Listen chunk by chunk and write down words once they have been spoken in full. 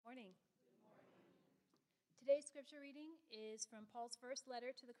Today's scripture reading is from Paul's first letter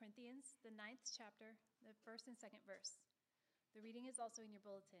to the Corinthians, the 9th chapter, the first and second verse. The reading is also in your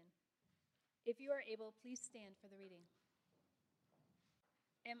bulletin. If you are able, please stand for the reading.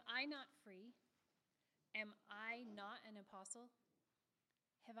 Am I not free? Am I not an apostle?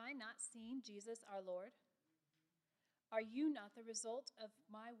 Have I not seen Jesus our Lord? Are you not the result of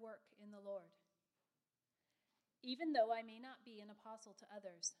my work in the Lord? Even though I may not be an apostle to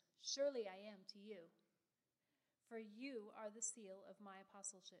others, surely I am to you. For you are the seal of my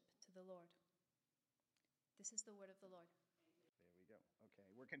apostleship to the Lord. This is the word of the Lord. There we go. Okay,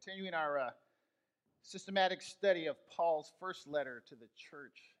 we're continuing our systematic study of Paul's first letter to the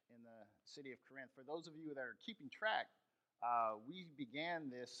church in the city of Corinth. For those of you that are keeping track, we began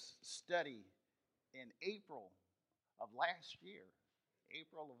this study in April of last year.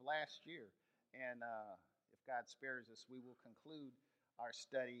 And if God spares us, we will conclude our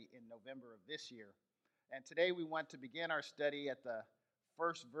study in November of this year. And today we want to begin our study at the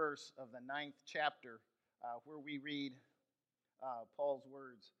first verse of the 9th chapter, where we read Paul's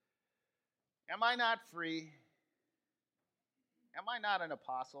words. Am I not free? Am I not an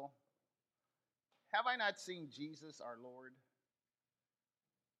apostle? Have I not seen Jesus our Lord?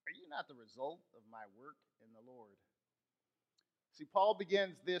 Are you not the result of my work in the Lord? See, Paul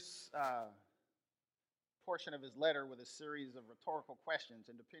begins this portion of his letter with a series of rhetorical questions,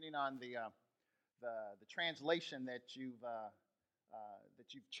 and depending on the translation that you've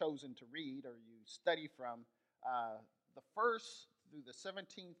chosen to read or you study from, the first through the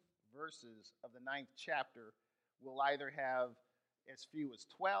 17th verses of the 9th chapter will either have as few as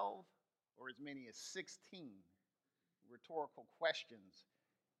 12 or as many as 16 rhetorical questions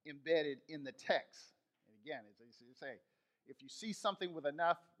embedded in the text. And again, as I say, if you see something with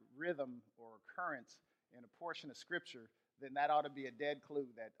enough rhythm or occurrence in a portion of Scripture, then that ought to be a dead clue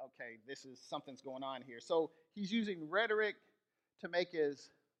that, okay, something's going on here. So he's using rhetoric to make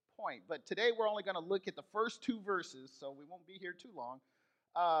his point. But today we're only going to look at the first two verses, so we won't be here too long.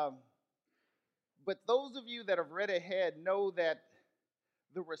 But those of you that have read ahead know that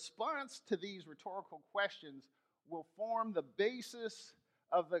the response to these rhetorical questions will form the basis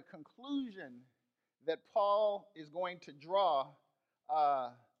of the conclusion that Paul is going to draw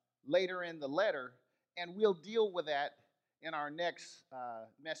later in the letter, and we'll deal with that in our next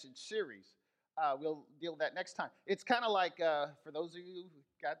message series. We'll deal with that next time. It's kind of like, for those of you who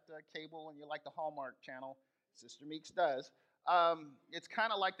got cable and you like the Hallmark Channel, Sister Meeks does, it's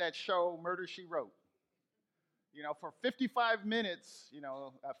kind of like that show, Murder, She Wrote. You know, for 55 minutes,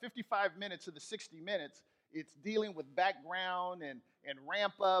 55 minutes of the 60 minutes, it's dealing with background and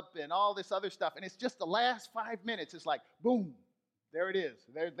ramp up and all this other stuff. And it's just the last 5 minutes. It's like, boom, there it is.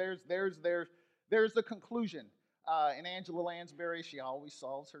 There's the conclusion. And Angela Lansbury, she always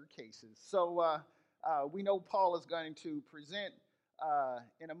solves her cases. So we know Paul is going to present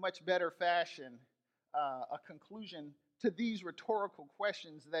in a much better fashion a conclusion to these rhetorical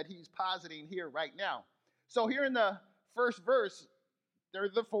questions that he's positing here right now. So here in the first verse, there are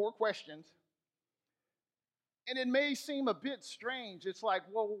the four questions. And it may seem a bit strange. It's like,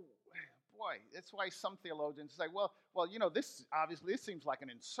 well, boy, that's why some theologians say, well, this seems like an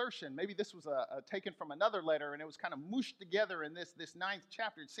insertion. Maybe this was taken from another letter, and it was kind of mooshed together in this 9th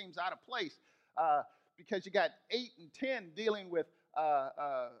chapter. It seems out of place because you got 8 and 10 dealing with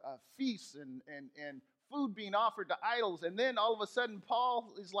feasts and food being offered to idols, and then all of a sudden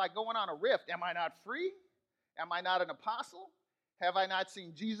Paul is like going on a riff. Am I not free? Am I not an apostle? Have I not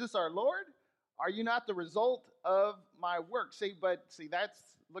seen Jesus our Lord? Are you not the result of my work? See, that's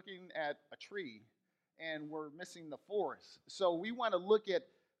looking at a tree, and we're missing the forest. So we want to look at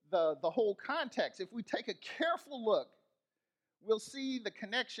the whole context. If we take a careful look, we'll see the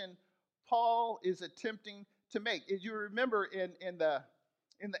connection Paul is attempting to make. As you remember in the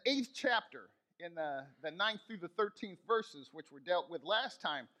 8th chapter, in the 9th through the 13th verses, which were dealt with last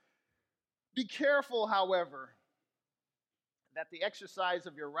time, be careful, however, that the exercise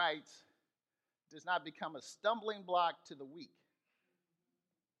of your rights does not become a stumbling block to the weak.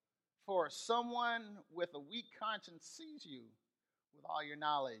 For someone with a weak conscience sees you with all your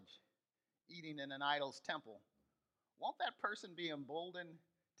knowledge eating in an idol's temple. Won't that person be emboldened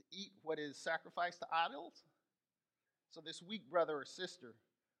to eat what is sacrificed to idols? So this weak brother or sister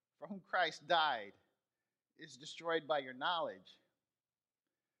for whom Christ died is destroyed by your knowledge.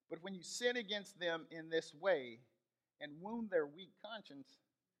 But when you sin against them in this way and wound their weak conscience,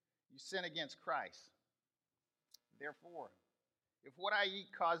 you sin against Christ. Therefore, if what I eat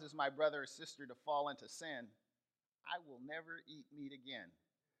causes my brother or sister to fall into sin, I will never eat meat again,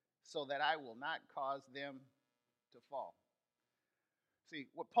 so that I will not cause them to fall. See,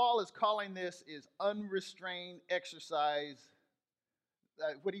 what Paul is calling this is unrestrained exercise.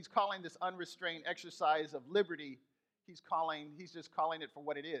 What he's calling this unrestrained exercise of liberty, he's just calling it for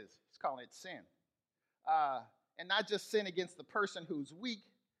what it is. He's calling it sin. And not just sin against the person who's weak,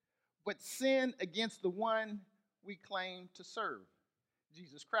 but sin against the one we claim to serve,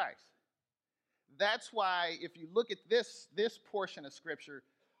 Jesus Christ. That's why if you look at this portion of Scripture,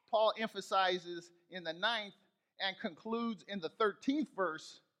 Paul emphasizes in the 9th and concludes in the 13th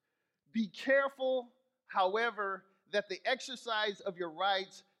verse, be careful, however, that the exercise of your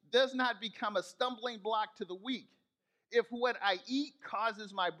rights does not become a stumbling block to the weak. If what I eat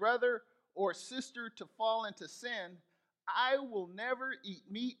causes my brother or sister to fall into sin, I will never eat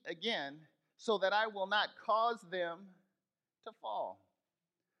meat again, so that I will not cause them to fall.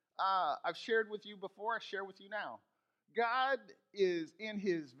 I've shared with you before, I share with you now. God is in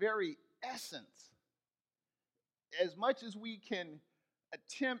his very essence. As much as we can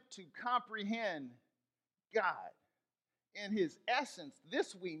attempt to comprehend God, in his essence,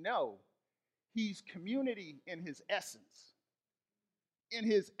 this we know, he's community in his essence. In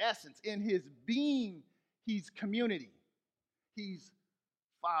his essence, in his being, he's community. He's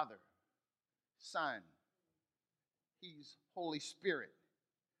Father, Son. He's Holy Spirit.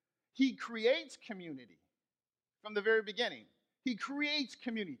 He creates community from the very beginning. He creates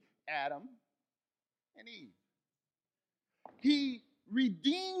community. Adam and Eve. He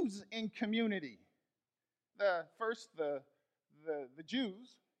redeems in community. The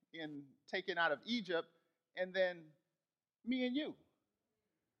Jews in taken out of Egypt, and then me and you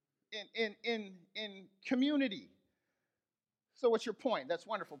in community. So what's your point? That's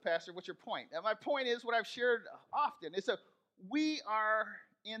wonderful, Pastor. What's your point? And my point is what I've shared often. It's we are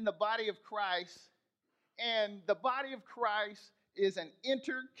in the body of Christ, and the body of Christ is an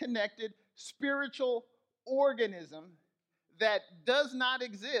interconnected spiritual organism that does not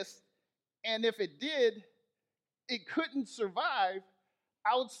exist, and if it did, it couldn't survive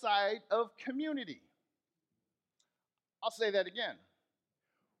outside of community. I'll say that again.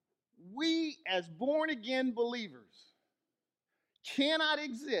 We, as born-again believers, cannot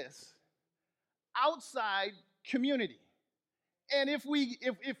exist outside community. And if we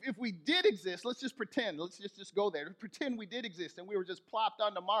did exist, let's just pretend, let's just go there, pretend we did exist and we were just plopped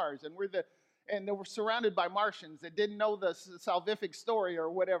onto Mars and they were surrounded by Martians that didn't know the salvific story or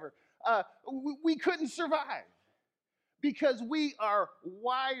whatever. We couldn't survive because we are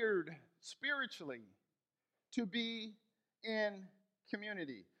wired spiritually to be in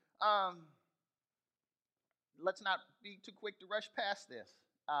community. Let's not be too quick to rush past this.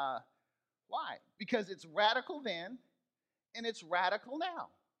 Why? Because it's radical then, and it's radical now.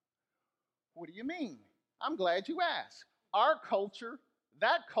 What do you mean? I'm glad you asked. Our culture,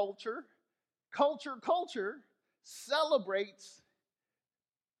 that culture, celebrates,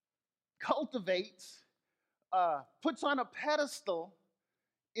 cultivates, puts on a pedestal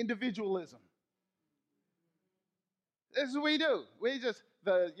individualism. This is what we do. We just,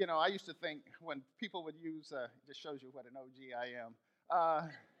 I used to think when people would use, it just shows you what an OG I am.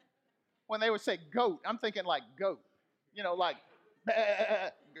 When they would say goat, I'm thinking like goat. Like,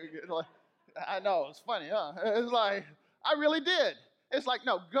 I know, it's funny, huh? It's like, I really did. It's like,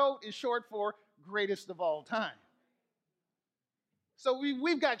 no, GOAT is short for greatest of all time. So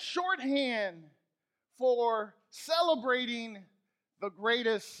we've got shorthand for celebrating the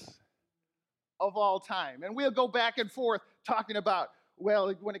greatest of all time. And we'll go back and forth talking about,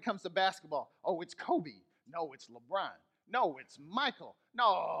 well, when it comes to basketball, oh, it's Kobe. No, it's LeBron. No, it's Michael.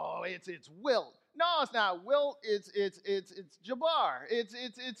 No, it's Wilt. No, it's not Wilt. It's Jabbar.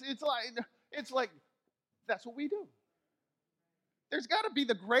 It's like that's what we do. There's got to be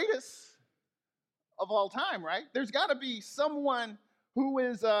the greatest of all time, right? There's got to be someone who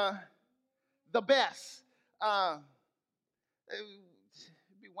is the best. It'd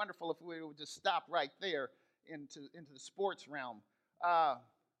be wonderful if we would just stop right there into the sports realm.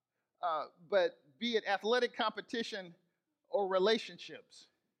 But be it athletic competition or relationships,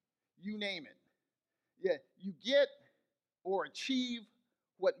 you name it. Yeah, you get or achieve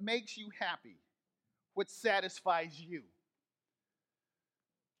what makes you happy, what satisfies you.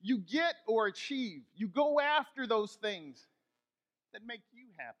 You get or achieve, you go after those things that make you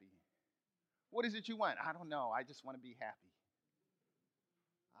happy. What is it you want? I don't know. I just want to be happy.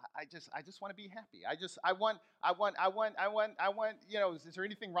 I just want to be happy. I want, is there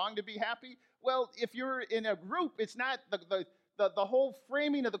anything wrong to be happy? Well, if you're in a group, it's not, the whole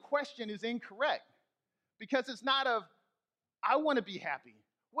framing of the question is incorrect. Because it's not I want to be happy.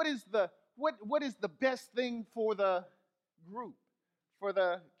 What is the best thing for the group, for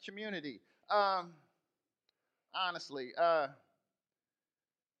the community? Honestly,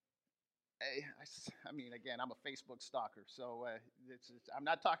 I mean, again, I'm a Facebook stalker, so I'm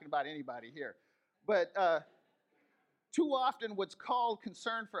not talking about anybody here. But too often, what's called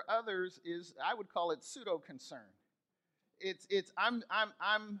concern for others is, I would call it pseudo concern.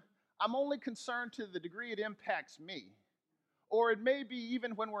 I'm only concerned to the degree it impacts me. Or it may be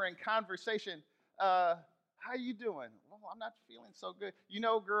even when we're in conversation, how you doing? Well, I'm not feeling so good. You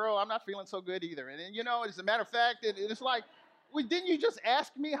know, girl, I'm not feeling so good either. And then, as a matter of fact, it's like, well, didn't you just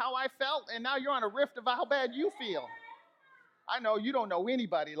ask me how I felt? And now you're on a rift of how bad you feel. I know you don't know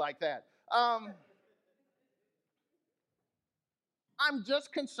anybody like that. I'm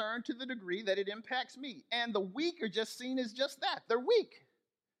just concerned to the degree that it impacts me. And the weak are just seen as just that. They're weak.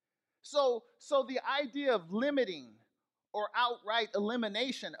 So the idea of limiting or outright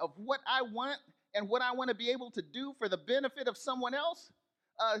elimination of what I want and what I want to be able to do for the benefit of someone else,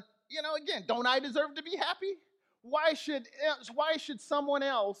 again, don't I deserve to be happy? Why should someone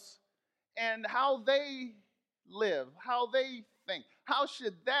else and how they live, how they think, how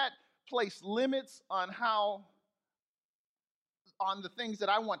should that place limits on the things that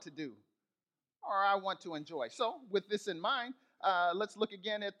I want to do or I want to enjoy? So with this in mind, let's look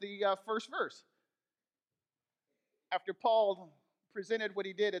again at the first verse. After Paul presented what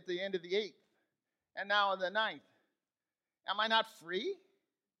he did at the end of the 8th, and now in the 9th, am I not free?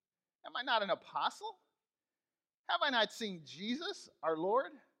 Am I not an apostle? Have I not seen Jesus, our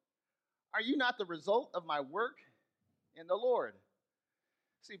Lord? Are you not the result of my work in the Lord?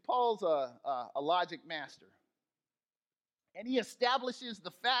 See, Paul's a logic master. And he establishes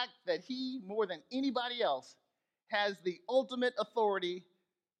the fact that he, more than anybody else, has the ultimate authority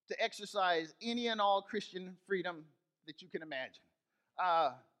to exercise any and all Christian freedom that you can imagine.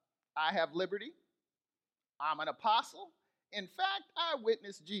 I have liberty. I'm an apostle. In fact, I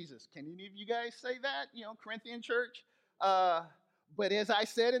witnessed Jesus. Can any of you guys say that? Corinthian church? But as I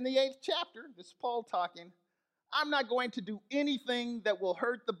said in the 8th chapter, this is Paul talking, I'm not going to do anything that will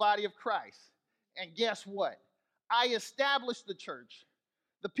hurt the body of Christ. And guess what? I established the church,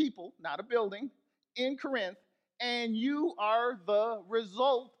 the people, not a building, in Corinth, and you are the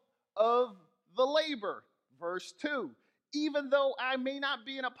result of the labor. Verse 2, even though I may not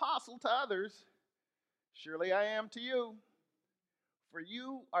be an apostle to others, surely I am to you. For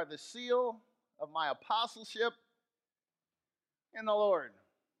you are the seal of my apostleship in the Lord.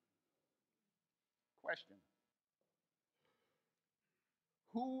 Question.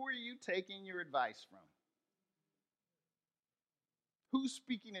 Who are you taking your advice from? Who's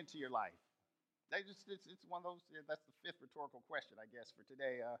speaking into your life? It's one of those, that's the 5th rhetorical question, I guess, for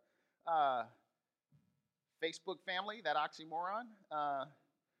today. Facebook family, that oxymoron.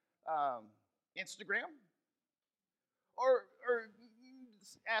 Instagram. Or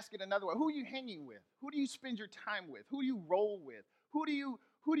ask it another way. Who are you hanging with? Who do you spend your time with? Who do you roll with? Who do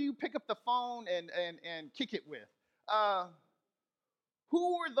you pick up the phone and kick it with?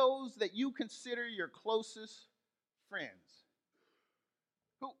 Who are those that you consider your closest friends?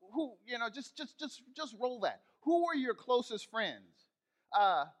 Who just roll that. Who are your closest friends?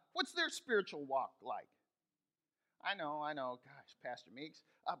 What's their spiritual walk like? I know, gosh, Pastor Meeks,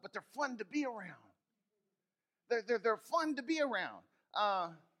 but they're fun to be around. They're fun to be around.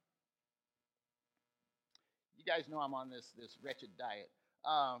 You guys know I'm on this wretched diet.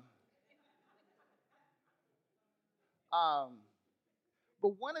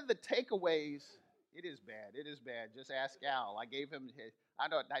 But one of the takeaways, it is bad. Just ask Al. I gave him, I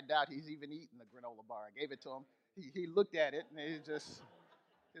doubt he's even eaten the granola bar. I gave it to him. He looked at it, and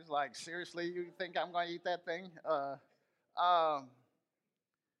he's like, seriously, you think I'm going to eat that thing?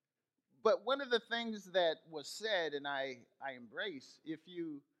 But one of the things that was said, and I embrace, if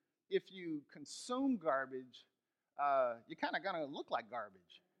you consume garbage, you're kind of going to look like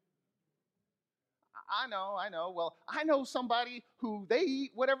garbage. I know. Well, I know somebody who they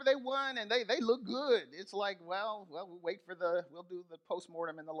eat whatever they want, and they look good. It's like, well, we'll do the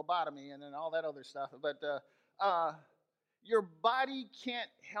postmortem and the lobotomy and then all that other stuff. But your body can't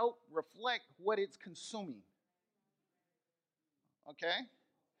help reflect what it's consuming. Okay?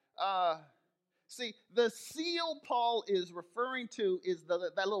 See, the seal Paul is referring to is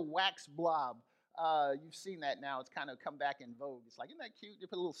that little wax blob. You've seen that now. It's kind of come back in vogue. It's like, isn't that cute? You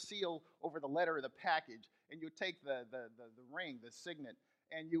put a little seal over the letter of the package, and you would take the ring, the signet,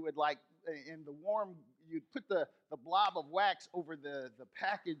 and you would you'd put the blob of wax over the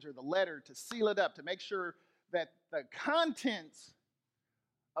package or the letter to seal it up, to make sure that the contents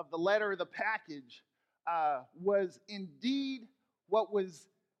of the letter or the package was indeed what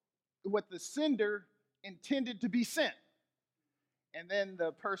the sender intended to be sent. And then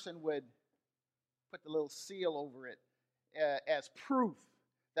the person would put the little seal over it as proof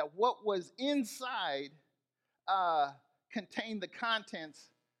that what was inside contained the contents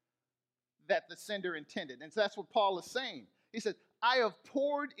that the sender intended. And so that's what Paul is saying. He says, I have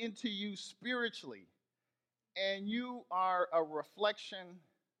poured into you spiritually, and you are a reflection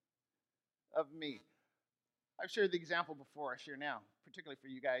of me. I've shared the example before, I share now, particularly for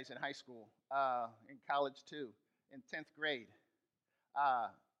you guys in high school, in college too, in 10th grade.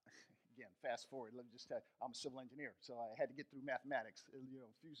 Again, fast forward, let me just tell you, I'm a civil engineer, so I had to get through mathematics, a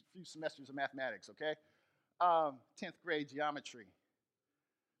few semesters of mathematics, okay? 10th grade geometry.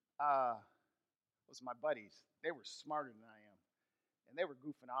 Was my buddies. They were smarter than I am. And they were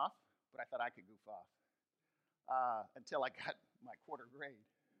goofing off, but I thought I could goof off. Until I got my quarter grade.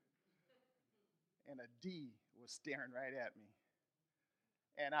 And a D was staring right at me.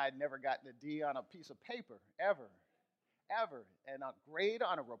 And I had never gotten a D on a piece of paper, ever. And a grade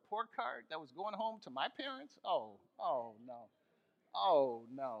on a report card that was going home to my parents? Oh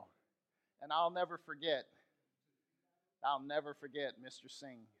no. And I'll never forget Mr.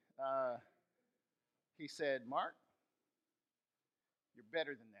 Singh. He said, Mark, you're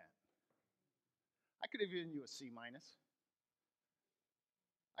better than that. I could have given you a C minus.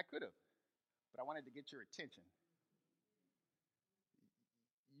 I could have, but I wanted to get your attention.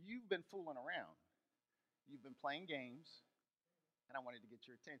 You've been fooling around. You've been playing games, and I wanted to get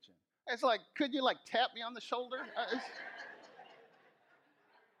your attention. It's like, could you tap me on the shoulder?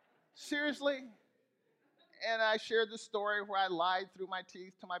 Seriously? And I shared the story where I lied through my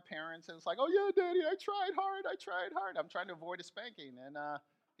teeth to my parents, and it's like, oh yeah, Daddy, I tried hard. I'm trying to avoid a spanking, and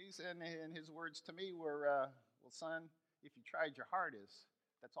and his words to me were, well, son, if you tried your hardest,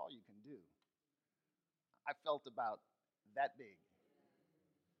 that's all you can do. I felt about that big.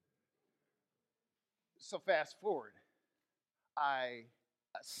 So fast forward, I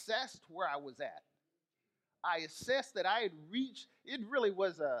assessed where I was at. I assessed that I had reached, it really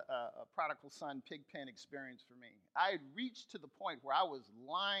was a prodigal son pig pen experience for me. I had reached to the point where I was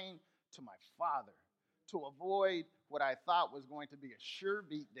lying to my father to avoid what I thought was going to be a sure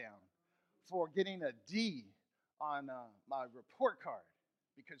beatdown for getting a D on my report card,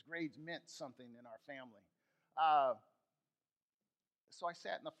 because grades meant something in our family. So I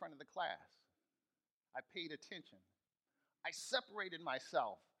sat in the front of the class. I paid attention. I separated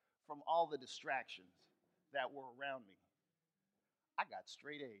myself from all the distractions that were around me. I got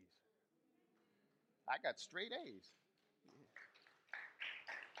straight A's.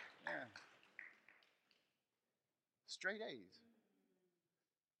 Yeah. Straight A's.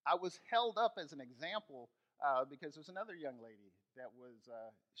 I was held up as an example because there was another young lady that was,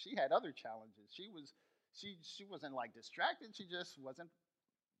 she had other challenges. She wasn't distracted. She just wasn't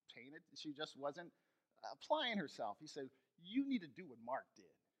paying it. She just wasn't applying herself. He said, you need to do what Mark did.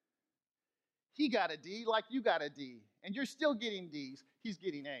 He got a D like you got a D, and you're still getting D's. He's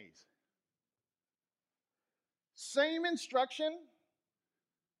getting A's. Same instruction.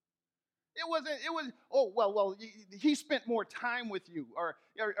 It was, oh, well, he spent more time with you, or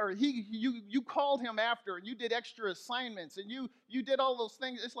you called him after, and you did extra assignments, and you did all those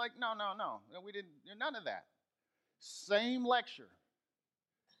things. It's like, no, we didn't, none of that. Same lecture.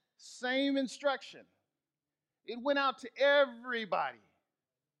 Same instruction. It went out to everybody.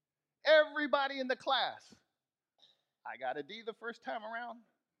 Everybody in the class. I got a D the first time around.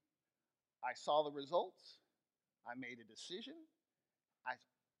 I saw the results. I made a decision.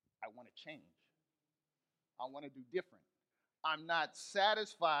 I want to change. I want to do different. I'm not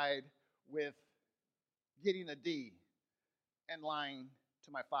satisfied with getting a D and lying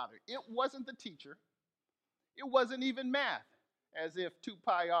to my father. It wasn't the teacher. It wasn't even math, as if 2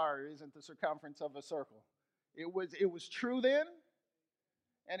 pi r isn't the circumference of a circle. It was true then,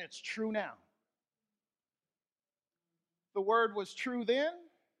 and it's true now. The word was true then,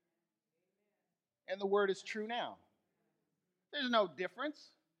 and the word is true now. There's no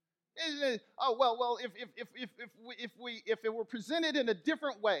difference. Oh well, if it were presented in a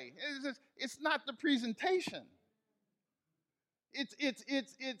different way, it's not the presentation. It's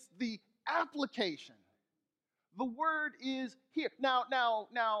the application. The word is here. Now,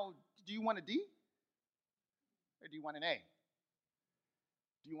 do you want a D? Or do you want an A?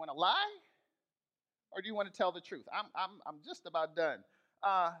 Do you want to lie? Or do you want to tell the truth? I'm just about done.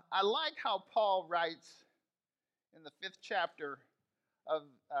 I like how Paul writes in the 5th chapter of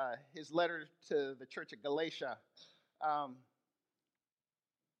his letter to the church at Galatia.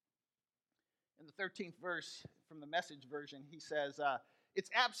 In the 13th verse from the Message version, he says, it's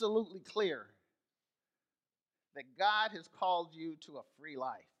absolutely clear that God has called you to a free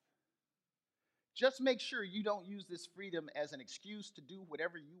life. Just make sure you don't use this freedom as an excuse to do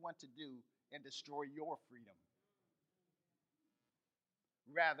whatever you want to do and destroy your freedom.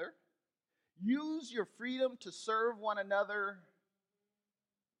 Rather, use your freedom to serve one another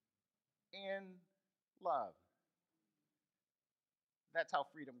in love. That's how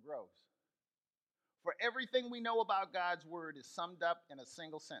freedom grows. For everything we know about God's word is summed up in a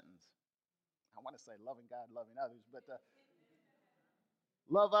single sentence. I want to say loving God, loving others, but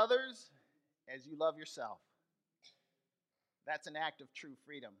love others as you love yourself. That's an act of true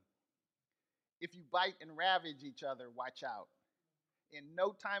freedom. If you bite and ravage each other, watch out. In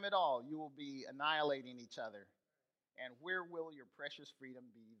no time at all, you will be annihilating each other. And where will your precious freedom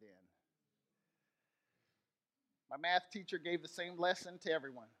be then? My math teacher gave the same lesson to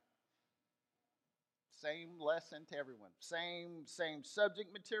everyone. Same lesson to everyone. Same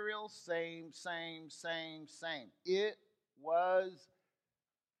subject material, same. It was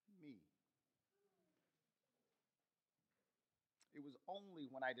me. It was only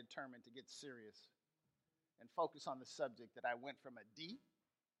when I determined to get serious and focus on the subject that I went from a D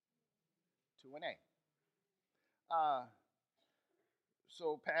to an A.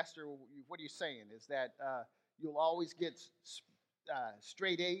 So, Pastor, what are you saying? Is that you'll always get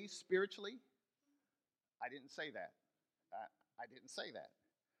straight A's spiritually? I didn't say that. I didn't say that.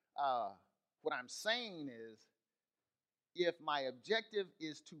 What I'm saying is, if my objective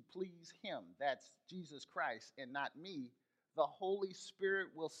is to please Him, that's Jesus Christ, and not me, the Holy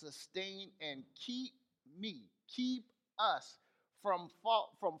Spirit will sustain and keep us from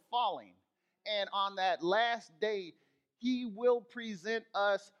falling. And on that last day, He will present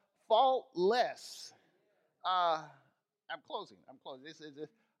us faultless. I'm closing. This is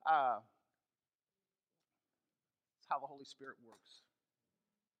how the Holy Spirit works.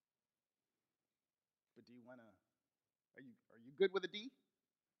 But do you want to? Are you good with a D?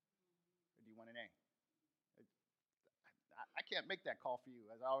 Or do you want an A? I can't make that call for you.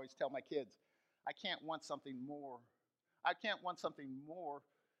 As I always tell my kids, I can't want something more. I can't want something more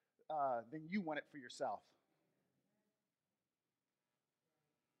than you want it for yourself.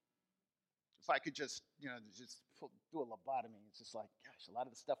 If I could just do a lobotomy, it's just like, gosh, a lot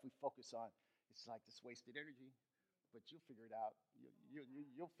of the stuff we focus on, it's like this wasted energy. But you'll figure it out.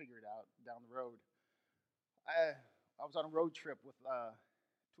 You'll figure it out down the road. I was on a road trip with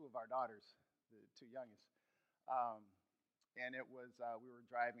two of our daughters, the two youngest, and it was we were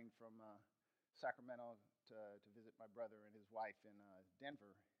driving from Sacramento to visit my brother and his wife in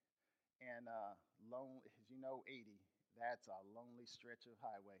Denver, and as you know, 80. That's a lonely stretch of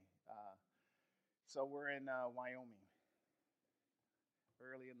highway. So we're in Wyoming,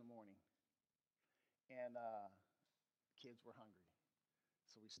 early in the morning, and kids were hungry,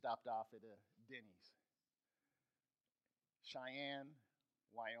 so we stopped off at a Denny's. Cheyenne,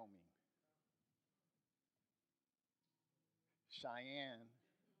 Wyoming. Cheyenne,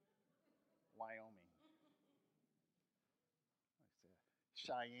 Wyoming.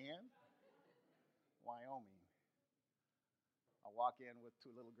 Cheyenne, Wyoming. I walk in with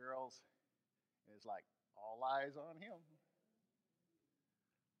two little girls, and it's like, all eyes on him.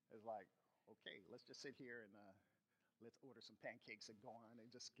 It's like, okay, let's just sit here and let's order some pancakes and go on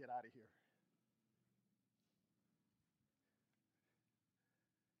and just get out of here.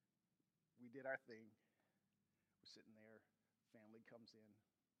 We did our thing. We're sitting there. Family comes in.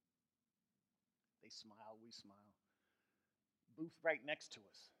 They smile. We smile. Booth right next to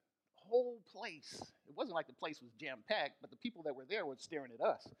us. Whole place. It wasn't like the place was jam-packed, but the people that were there were staring at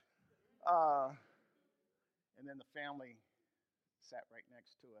us. And then the family sat right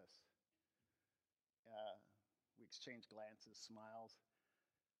next to us. We exchanged glances, smiles,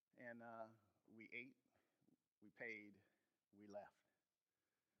 and we ate, we paid, we left.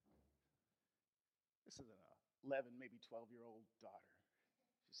 This is an 11, maybe 12-year-old daughter.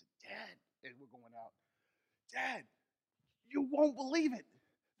 She said, Dad, and we're going out, Dad, you won't believe it.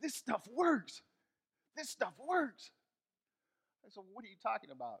 This stuff works. This stuff works. I said, what are you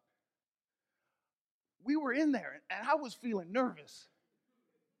talking about? We were in there, and I was feeling nervous.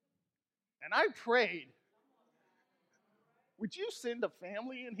 And I prayed, would you send a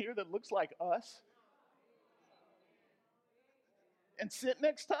family in here that looks like us and sit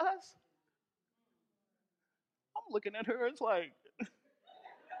next to us? I'm looking at her, it's like,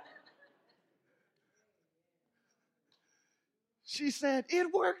 she said,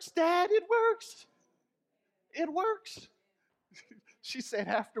 it works, Dad, it works. It works. She said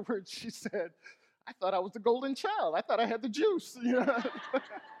afterwards, she said, I thought I was the golden child. I thought I had the juice.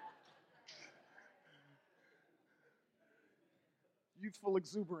 Youthful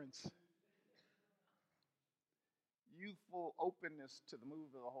exuberance. Youthful openness to the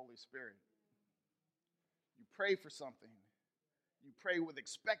move of the Holy Spirit. You pray for something. You pray with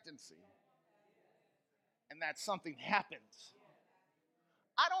expectancy. And that something happens.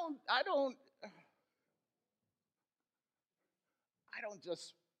 I don't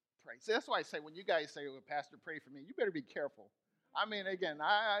just pray. So that's why I say when you guys say, well, Pastor, pray for me, you better be careful. I mean, again,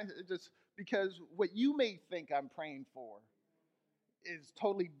 I just, because what you may think I'm praying for is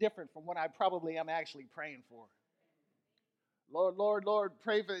totally different from what I probably am actually praying for. Lord, Lord, Lord,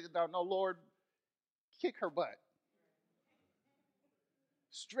 pray for, no, Lord, kick her butt.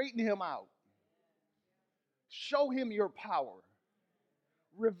 Straighten him out. Show him your power.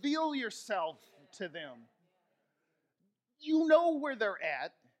 Reveal yourself to them. You know where they're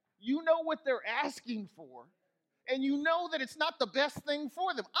at. You know what they're asking for. And you know that it's not the best thing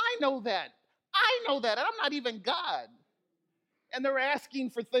for them. I know that. I know that. And I'm not even God. And they're asking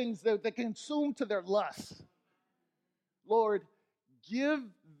for things that consume to their lusts. Lord, give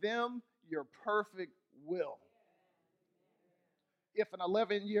them your perfect will. If an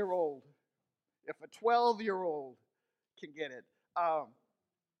 11-year-old, if a 12-year-old can get it,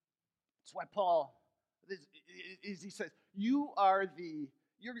 that's why Paul, he says, you're the,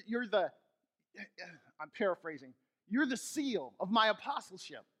 I'm paraphrasing, you're the seal of my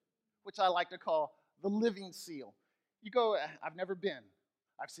apostleship, which I like to call the living seal. You go, I've never been.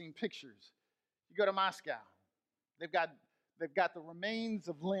 I've seen pictures. You go to Moscow. They've got the remains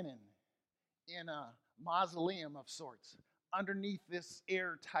of Lenin in a mausoleum of sorts underneath this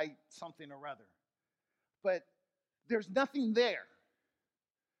airtight something or other. But there's nothing there.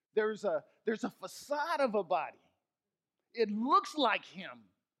 There's a facade of a body. It looks like him,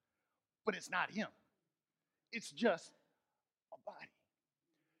 but it's not him. It's just a body.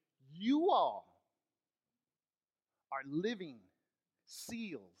 You all are living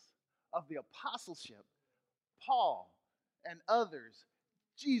seals of the apostleship, Paul and others,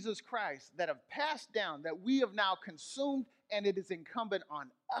 Jesus Christ, that have passed down, that we have now consumed, and it is incumbent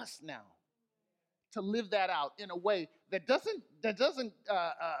on us now to live that out in a way that doesn't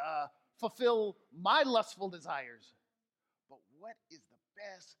fulfill my lustful desires, but what is the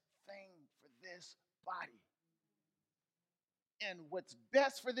best thing for this body? And what's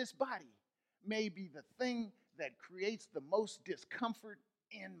best for this body may be the thing that creates the most discomfort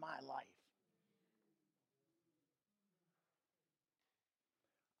in my life.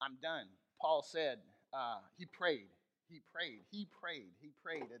 I'm done. Paul said he prayed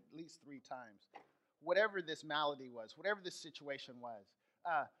at least 3 times. Whatever this malady was, whatever this situation was,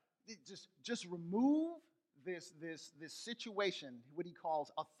 just remove this situation, what he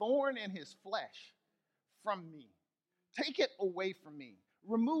calls a thorn in his flesh, from me. Take it away from me.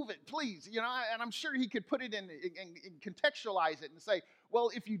 Remove it, please. And I'm sure he could put it in and contextualize it and say,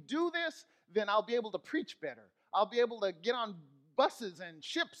 well, if you do this, then I'll be able to preach better. I'll be able to get on buses and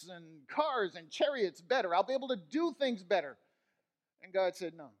ships and cars and chariots better. I'll be able to do things better. And God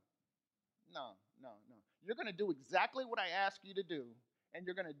said, no. You're going to do exactly what I ask you to do, and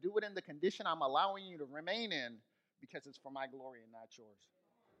you're going to do it in the condition I'm allowing you to remain in, because it's for my glory and not yours.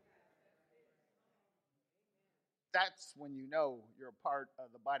 That's when you know you're a part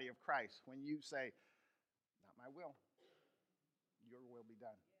of the body of Christ, when you say, not my will, your will be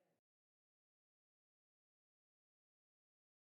done.